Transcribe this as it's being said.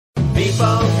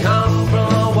People come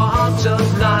from all walks of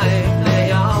life.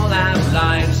 They all have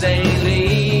lives they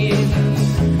lead.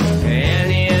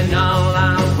 Any and all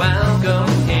are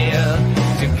welcome here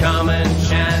to come and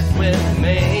chat with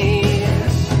me.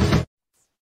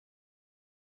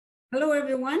 Hello,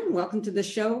 everyone. Welcome to the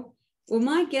show. Well,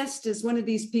 my guest is one of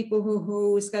these people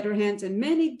who's got her hands in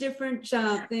many different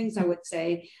things, I would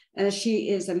say. She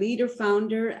is a leader,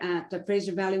 founder at the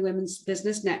Fraser Valley Women's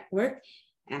Business Network,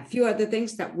 and a few other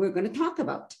things that we're going to talk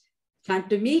about. Time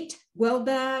to meet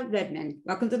Guelda Redman.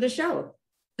 Welcome to the show.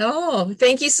 Oh,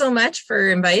 thank you so much for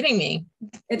inviting me.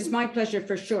 It is my pleasure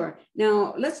for sure.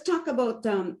 Now, let's talk about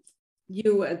the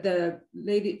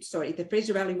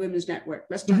Fraser Valley Women's Network.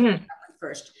 Let's talk about that one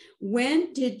first.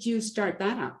 When did you start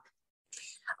that up?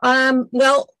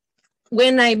 Well,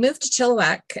 when I moved to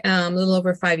Chilliwack a little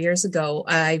over 5 years ago,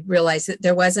 I realized that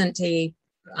there wasn't a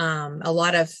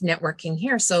lot of networking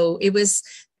here. So it was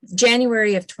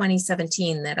January of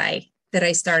 2017 that I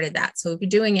started that. So we've been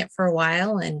doing it for a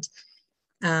while, and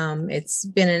it's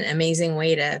been an amazing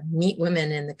way to meet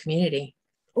women in the community.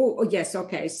 Oh yes.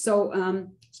 Okay. So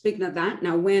speaking of that,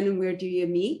 now when and where do you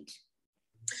meet?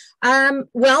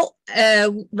 Well,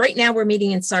 right now we're meeting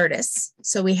in Sardis.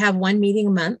 So we have one meeting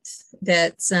a month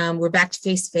that's, we're back to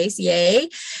face-to-face, yay.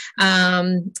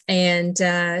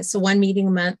 So one meeting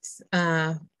a month,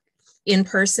 in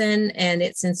person, and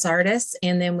it's in Sardis.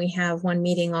 And then we have one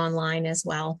meeting online as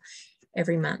well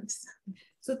every month.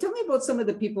 So tell me about some of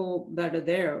the people that are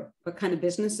there, what kind of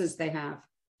businesses they have.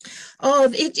 Oh,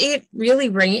 it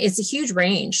really it's a huge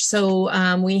range. So,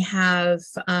 we have,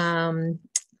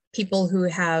 people who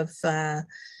have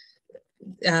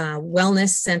wellness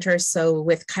centers, so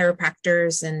with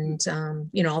chiropractors and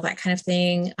all that kind of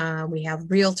thing. We have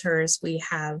realtors, we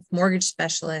have mortgage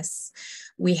specialists,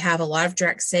 we have a lot of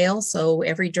direct sales. So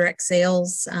every direct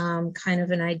sales kind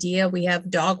of an idea. We have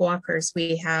dog walkers,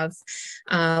 we have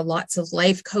lots of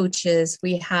life coaches,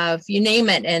 we have you name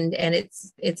it, and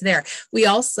it's there. We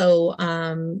also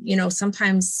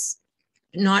sometimes,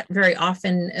 not very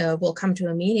often we'll come to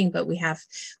a meeting, but we have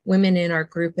women in our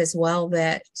group as well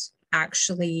that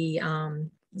actually,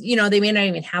 they may not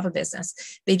even have a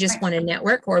business. They just want to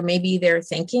network, or maybe they're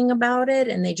thinking about it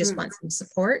and they just want some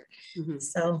support.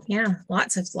 So yeah,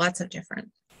 lots of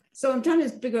different. So I'm trying to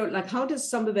figure out, like, how do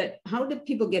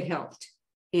people get helped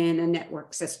in a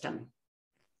network system?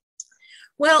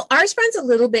 Well, ours runs a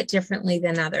little bit differently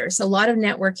than others. A lot of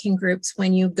networking groups,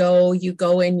 when you go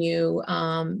and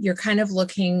you're kind of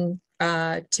looking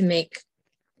to make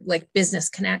like business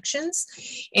connections.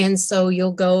 And so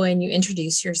you'll go and you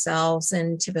introduce yourselves,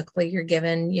 and typically you're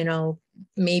given,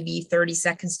 maybe 30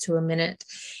 seconds to a minute,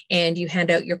 and you hand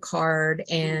out your card.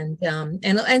 And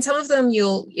some of them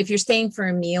if you're staying for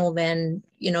a meal, then,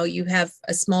 you have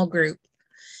a small group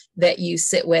that you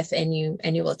sit with and you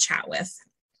will chat with.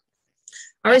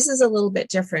 Ours is a little bit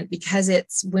different because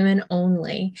it's women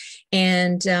only,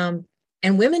 and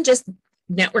women just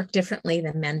network differently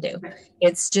than men do.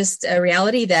 It's just a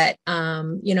reality that,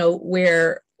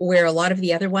 where a lot of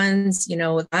the other ones,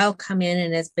 I'll come in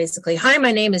and it's basically, hi,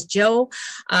 my name is Joe.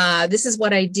 This is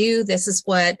what I do. This is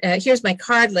what, here's my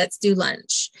card. Let's do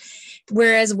lunch.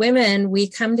 Whereas women, we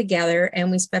come together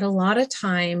and we spend a lot of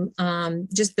time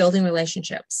just building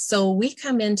relationships. So we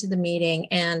come into the meeting,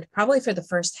 and probably for the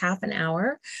first half an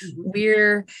hour,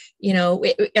 we're,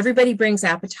 everybody brings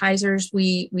appetizers.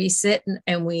 We sit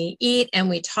and we eat and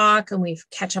we talk and we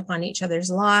catch up on each other's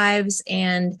lives.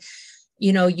 And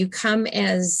you come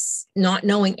as not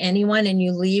knowing anyone, and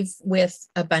you leave with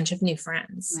a bunch of new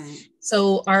friends. Right.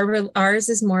 So ours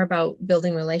is more about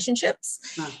building relationships.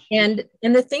 And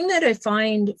the thing that I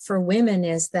find for women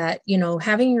is that,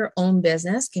 having your own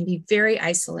business can be very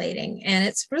isolating, and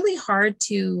it's really hard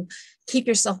to keep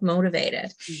yourself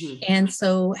motivated. And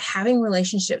so having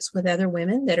relationships with other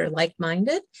women that are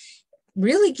like-minded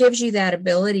really gives you that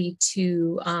ability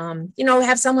to,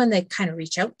 have someone they kind of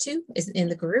reach out to in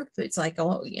the group. It's like,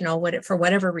 for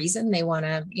whatever reason, they want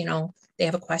to, they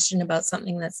have a question about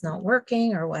something that's not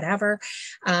working or whatever.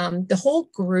 The whole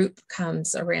group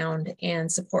comes around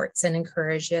and supports and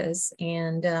encourages.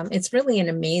 And it's really an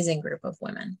amazing group of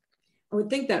women. I would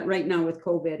think that right now with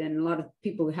COVID and a lot of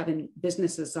people having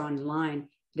businesses online,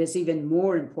 it is even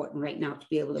more important right now to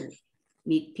be able to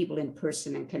meet people in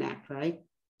person and connect, right?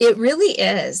 It really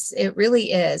is. It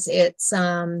really is. It's,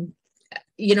 and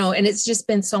it's just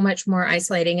been so much more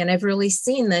isolating. And I've really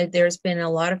seen that there's been a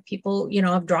lot of people,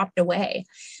 have dropped away.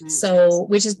 So,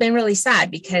 which has been really sad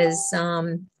because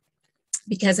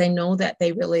I know that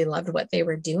they really loved what they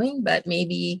were doing, but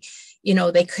maybe,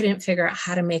 they couldn't figure out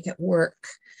how to make it work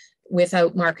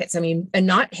without markets. I mean, and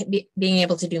not being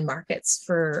able to do markets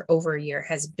for over a year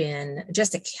has been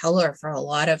just a killer for a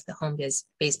lot of the home-based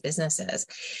businesses,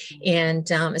 and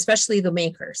especially the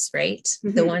makers, right?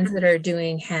 The ones that are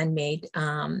doing handmade.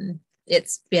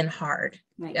 It's been hard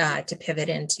to pivot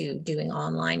into doing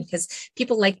online because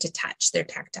people like to touch. They're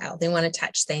tactile. They want to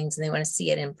touch things and they want to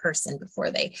see it in person before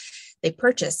they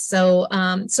purchase. So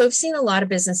I've seen a lot of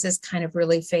businesses kind of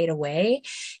really fade away.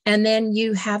 And then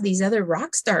you have these other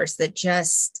rock stars that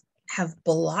just have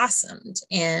blossomed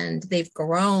and they've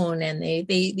grown, and they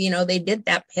did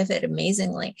that pivot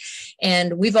amazingly.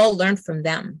 And we've all learned from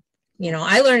them.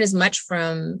 I learned as much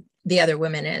from the other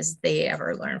women as they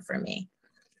ever learned from me.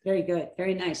 Very good.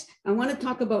 Very nice. I want to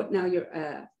talk about now your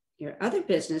other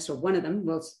business, or one of them.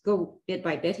 We'll go bit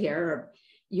by bit here. Or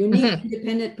Unique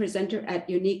Independent Presenter at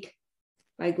Unique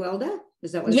by Guelda.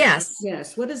 Is that what? Yes.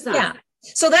 Yes. What is that? Yeah.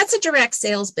 So that's a direct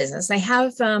sales business. I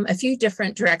have a few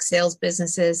different direct sales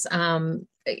businesses. I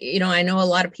know a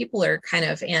lot of people are kind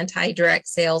of anti-direct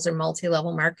sales or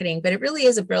multi-level marketing, but it really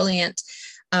is a brilliant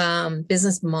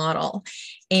business model.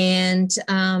 And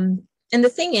the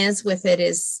thing is with it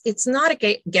is it's not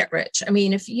a get rich. I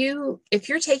mean, if you're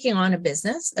taking on a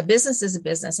business is a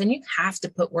business, and you have to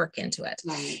put work into it.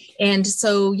 Right. And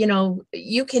so,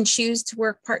 you can choose to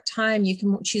work part-time, you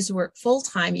can choose to work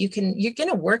full-time, you're going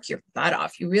to work your butt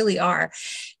off. You really are.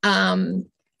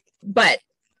 But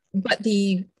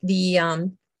the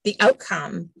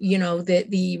outcome,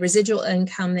 the residual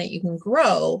income that you can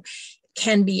grow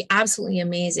can be absolutely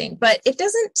amazing, but it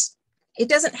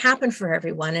doesn't happen for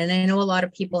everyone. And I know a lot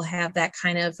of people have that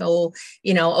kind of,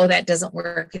 that doesn't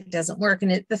work. It doesn't work.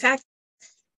 And the fact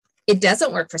it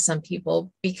doesn't work for some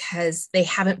people because they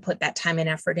haven't put that time and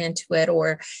effort into it,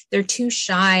 or they're too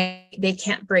shy. They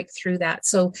can't break through that.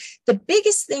 So the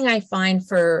biggest thing I find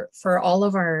for all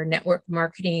of our network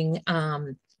marketing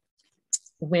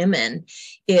women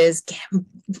is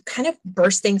kind of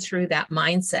bursting through that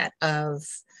mindset of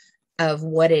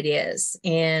what it is,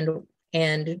 and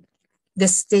the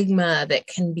stigma that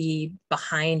can be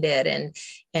behind it, and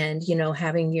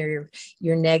having your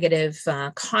negative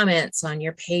comments on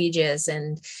your pages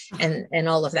and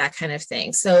all of that kind of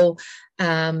thing. So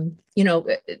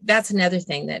that's another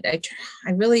thing that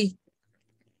I really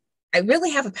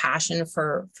have a passion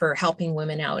for helping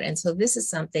women out, and so this is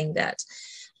something that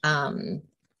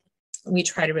we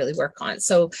try to really work on.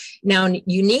 So now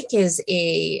Unique is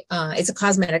it's a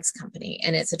cosmetics company,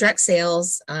 and it's a direct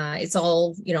sales. It's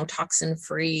all, toxin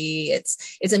free.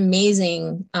 It's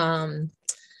amazing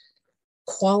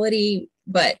quality,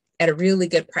 but at a really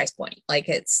good price point. Like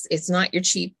it's not your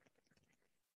cheap,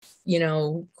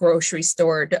 grocery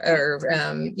store or,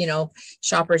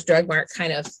 Shoppers Drug Mart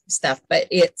kind of stuff, but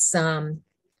it's a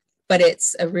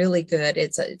really good,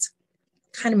 it's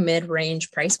kind of mid-range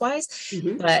price-wise,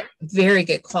 but very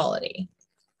good quality.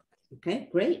 Okay,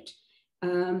 great.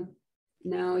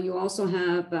 Now you also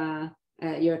have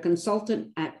you're a consultant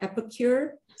at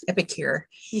Epicure.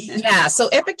 Yeah. So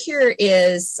Epicure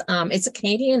is it's a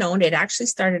Canadian owned. It actually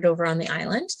started over on the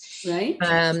island, right?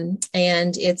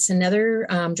 And it's another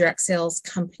direct sales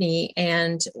company,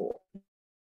 and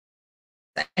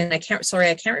I can't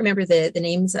remember the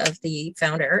names of the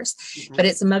founders, but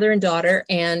it's a mother and daughter.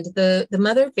 And the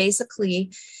mother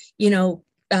basically,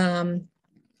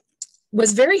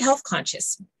 was very health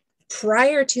conscious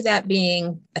prior to that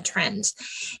being a trend.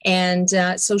 And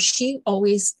so she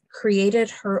always created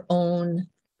her own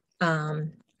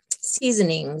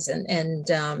seasonings and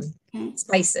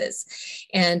spices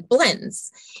and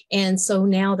blends. And so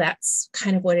now that's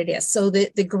kind of what it is. So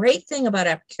the great thing about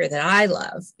Epicure that I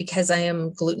love, because I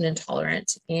am gluten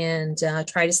intolerant and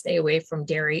try to stay away from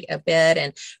dairy a bit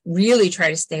and really try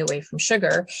to stay away from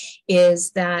sugar,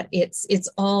 is that it's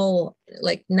all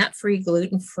like nut-free,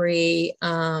 gluten-free.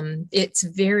 It's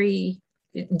very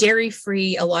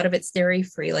dairy-free. A lot of it's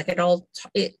dairy-free. Like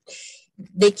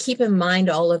they keep in mind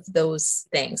all of those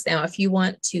things. Now, if you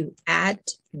want to add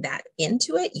that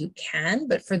into it, you can,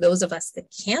 but for those of us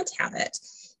that can't have it,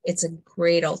 it's a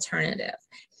great alternative.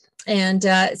 And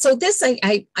so this,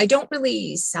 I don't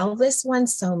really sell this one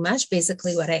so much.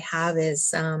 Basically what I have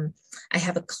is I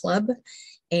have a club,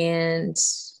 and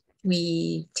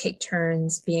we take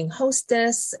turns being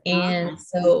hostess. And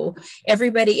so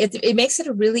everybody, it makes it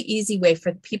a really easy way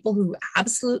for people who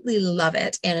absolutely love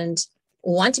it and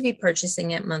want to be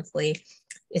purchasing it monthly.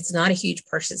 It's not a huge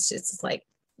purchase. It's like,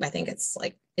 I think it's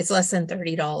less than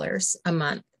 $30 a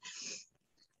month.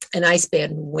 And I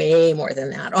spend way more than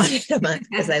that on it a month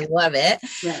because I love it.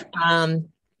 Right.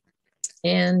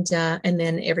 And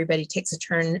then everybody takes a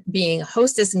turn being a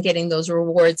hostess and getting those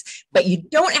rewards, but you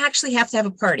don't actually have to have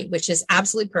a party, which is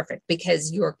absolutely perfect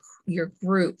because your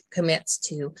group commits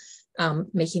to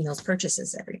making those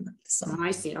purchases every month. So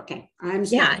I see. Okay. I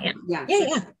understand.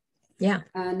 Yeah.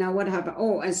 Now what happened?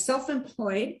 Oh, as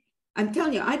self-employed, I'm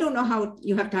telling you, I don't know how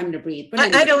you have time to breathe. But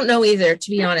anyway. I don't know either, to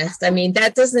be honest. I mean,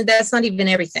 that's not even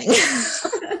everything.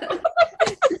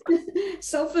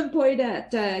 Self-employed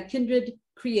at Kindred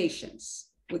Creations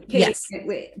with K, yes,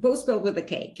 both spelled with a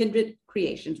K. Kindred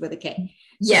Creations with a K.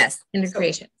 Yes, Kindred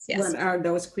Creations. Yes. What are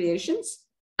those creations?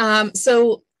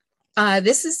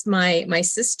 This is my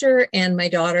sister and my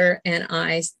daughter and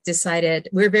I decided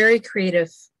we're very creative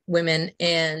women,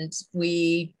 and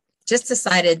we just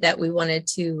decided that we wanted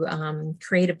to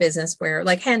create a business where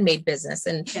like handmade business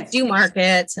and do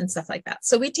markets and stuff like that.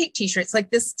 So we take t-shirts like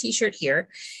this t-shirt here,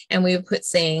 and we would put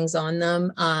sayings on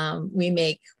them. We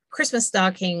make Christmas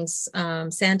stockings,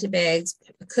 Santa bags,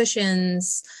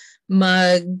 cushions,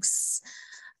 mugs,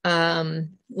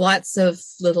 lots of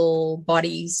little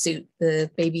bodysuit,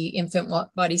 the baby infant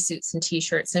bodysuits and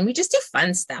t-shirts, and we just do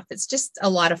fun stuff. It's just a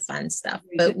lot of fun stuff.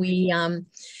 But we've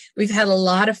had a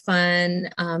lot of fun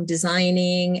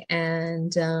designing,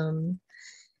 and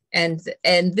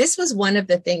this was one of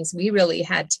the things we really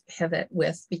had to pivot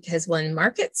with, because when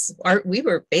we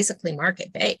were basically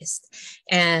market based,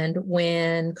 and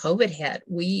when COVID hit,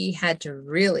 we had to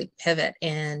really pivot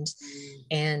and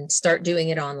start doing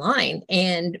it online.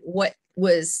 And what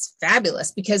was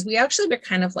fabulous, because we actually were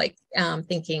kind of like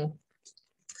thinking,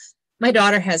 my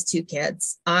daughter has 2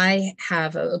 kids. I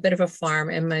have a bit of a farm,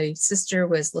 and my sister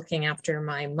was looking after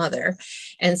my mother.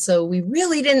 And so we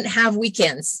really didn't have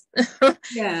weekends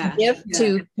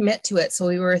to commit to it. So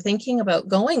we were thinking about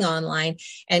going online,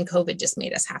 and COVID just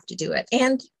made us have to do it.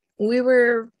 And we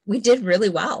did really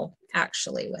well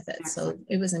actually with it. Excellent. So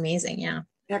it was amazing. Yeah.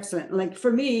 Excellent. Like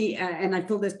for me, and I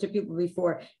told this to people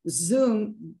before,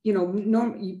 Zoom,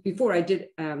 before I did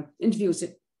interviews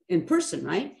in person,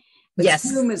 right? But yes.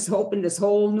 Zoom has opened this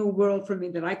whole new world for me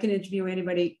that I can interview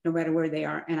anybody, no matter where they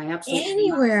are. And I absolutely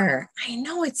anywhere. I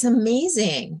know, it's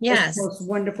amazing. Yes. It's the most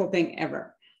wonderful thing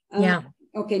ever. Yeah.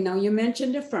 Okay. Now you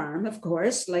mentioned a farm, of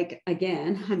course, like,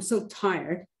 again, I'm so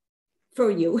tired for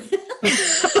you.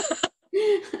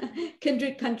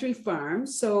 Kindred Country Farm.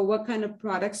 So what kind of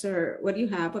products what do you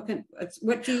have? What do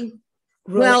you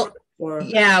grow? Well,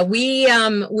 yeah,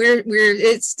 we're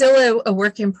it's still a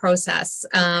work in process.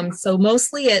 So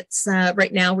mostly it's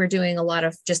right now we're doing a lot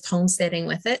of just homesteading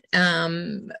with it.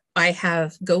 I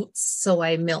have goats, so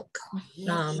I milk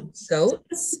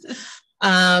goats.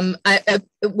 My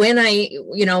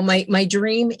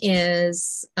dream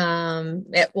is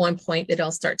at one point that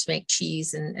I'll start to make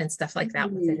cheese and stuff like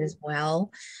that with it as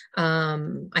well.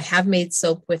 I have made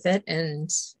soap with it, and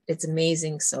it's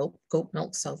amazing soap. Goat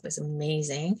milk soap is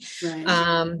amazing.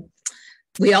 Right.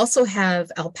 We also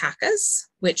have alpacas,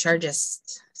 which are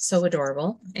just so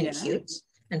adorable and cute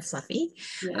and fluffy.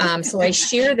 So I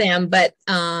shear them, but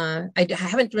I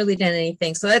haven't really done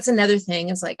anything. So that's another thing.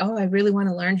 It's like, oh, I really want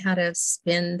to learn how to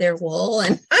spin their wool.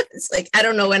 And it's like, I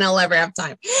don't know when I'll ever have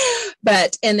time.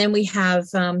 And then we have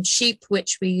sheep,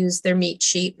 which we use their meat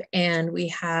sheep. And we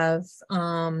have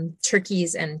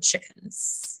turkeys and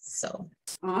chickens. So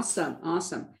awesome.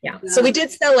 Yeah. So we did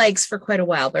sell eggs for quite a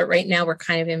while, but right now we're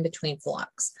kind of in between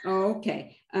flocks.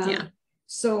 Okay.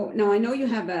 So now I know you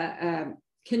have a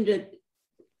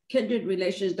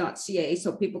kindredrelations.ca,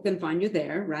 so people can find you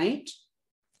there, right?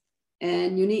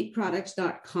 And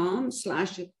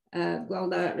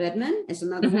uniqueproducts.com/Guelda Redman is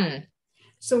another one.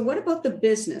 So what about the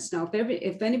business? Now,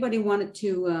 if anybody wanted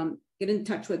to get in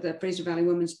touch with the Fraser Valley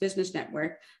Women's Business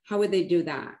Network, how would they do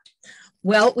that?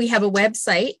 Well, we have a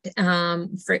website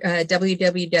for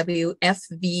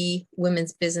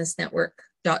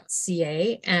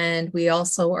www.fvwomensbusinessnetwork.ca, and we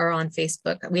also are on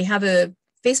Facebook. We have a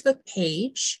Facebook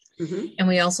page, and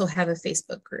we also have a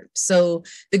Facebook group. So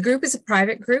the group is a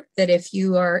private group that if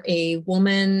you are a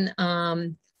woman,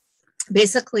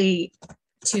 basically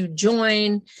to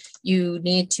join, you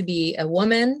need to be a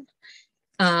woman.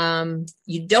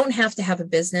 You don't have to have a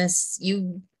business.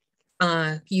 You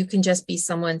can just be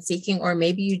someone seeking, or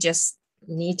maybe you just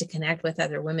need to connect with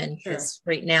other women, because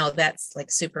right now that's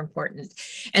like super important.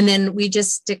 And then we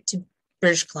just stick to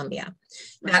British Columbia.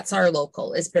 That's our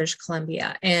local, is British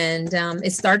Columbia. And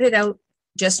it started out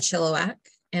just Chilliwack,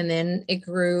 and then it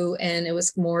grew, and it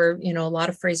was more, a lot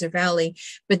of Fraser Valley.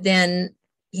 But then,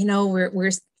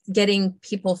 we're getting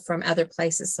people from other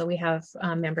places. So we have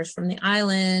members from the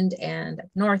island and up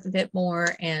north a bit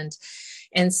more. And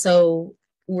so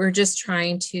we're just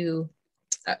trying to,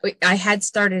 I had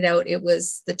started out, it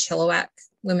was the Chilliwack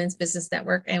Women's Business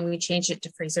Network, and we changed it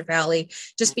to Fraser Valley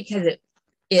just because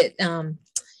it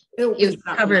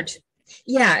covered.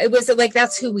 Yeah, it was like,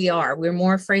 that's who we are. We're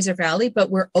more Fraser Valley, but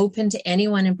we're open to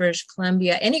anyone in British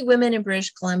Columbia, any women in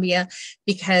British Columbia,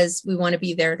 because we want to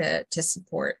be there to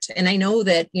support. And I know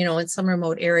that, in some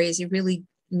remote areas, you really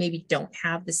maybe don't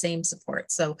have the same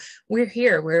support. So we're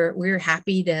here. We're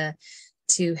happy to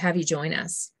have you join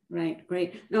us. Right.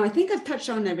 Great. No, I think I've touched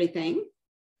on everything.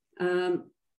 Do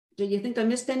you think I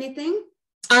missed anything?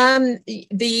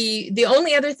 The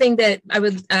only other thing that I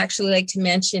would actually like to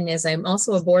mention is I'm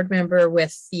also a board member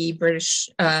with the British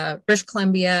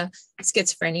Columbia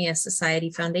Schizophrenia Society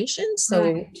Foundation.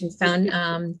 So we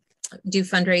do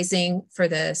fundraising for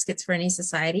the Schizophrenia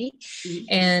Society.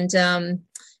 And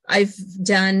I've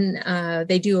done,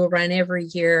 they do a run every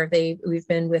year. We've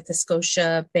been with the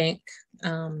Scotia Bank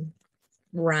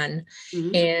run.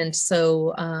 And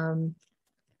so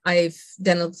I've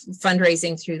done a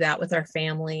fundraising through that with our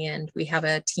family, and we have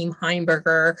a team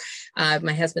Heimberger.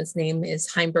 My husband's name is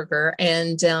Heimberger,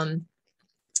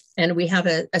 and we have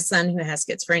a son who has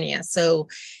schizophrenia. So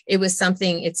it's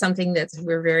something that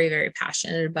we're very, very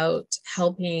passionate about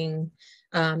helping.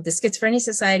 The Schizophrenia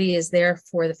Society is there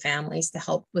for the families to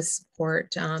help with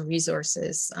support,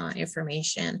 resources,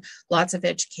 information, lots of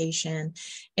education.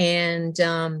 And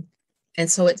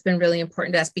so it's been really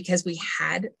important to us because we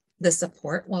had the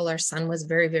support while our son was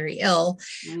very, very ill.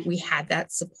 We had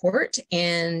that support.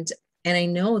 And I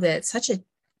know that it's such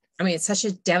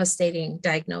a devastating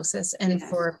diagnosis. And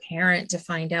for a parent to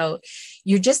find out,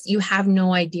 you have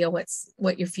no idea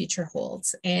what your future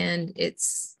holds. And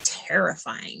it's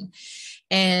terrifying.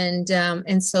 And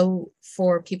so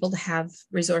for people to have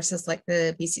resources like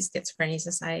the BC Schizophrenia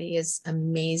Society is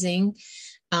amazing.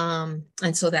 And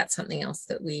so that's something else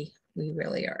that we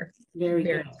really are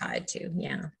very tied to.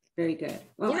 Yeah. Very good.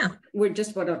 Well, we're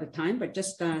just about out of time, but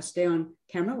just stay on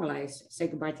camera while I say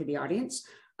goodbye to the audience.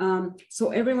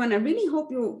 So everyone, I really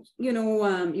hope you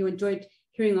enjoyed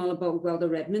hearing all about Guelda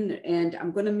Redman, and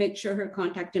I'm going to make sure her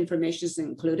contact information is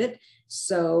included.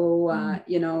 So,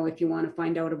 if you want to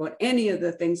find out about any of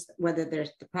the things, whether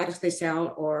there's the products they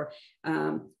sell or,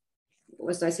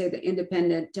 as I say, the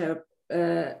independent,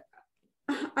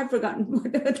 I've forgotten.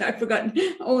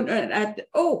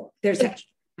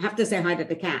 I have to say hi to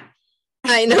the cat.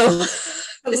 I know.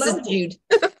 This is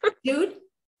Jude.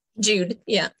 Jude.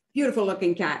 Yeah. Beautiful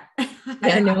looking cat. Yeah,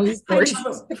 I know. He's gorgeous.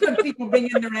 People bring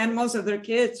in their animals or their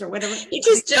kids or whatever. He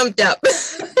just jumped up.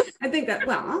 I think that,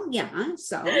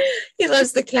 so. He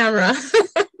loves the camera.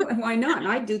 Why not?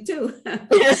 I do too.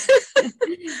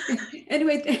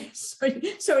 Anyway,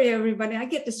 sorry, everybody. I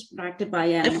get distracted by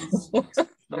animals.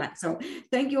 So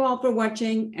thank you all for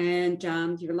watching. And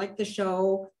if you like the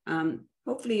show,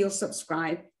 hopefully you'll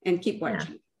subscribe and keep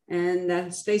watching.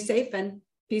 And stay safe and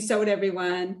peace out,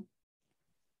 everyone.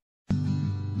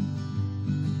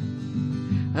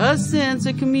 A sense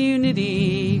of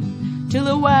community,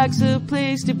 Chilliwack's a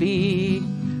place to be.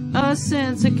 A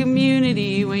sense of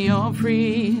community when you're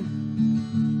free.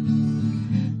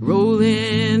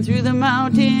 Rolling through the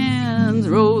mountains,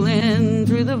 rolling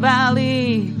through the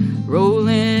valley,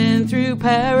 rolling through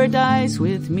paradise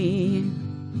with me.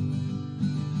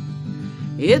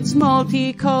 It's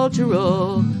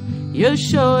multicultural, you're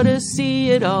sure to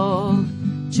see it all.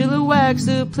 Chilliwack's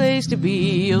the place to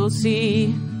be, you'll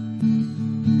see.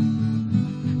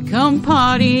 Come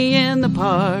party in the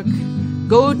park,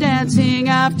 go dancing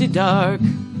after dark.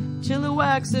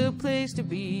 Chilliwack's the place to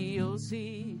be, you'll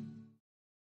see.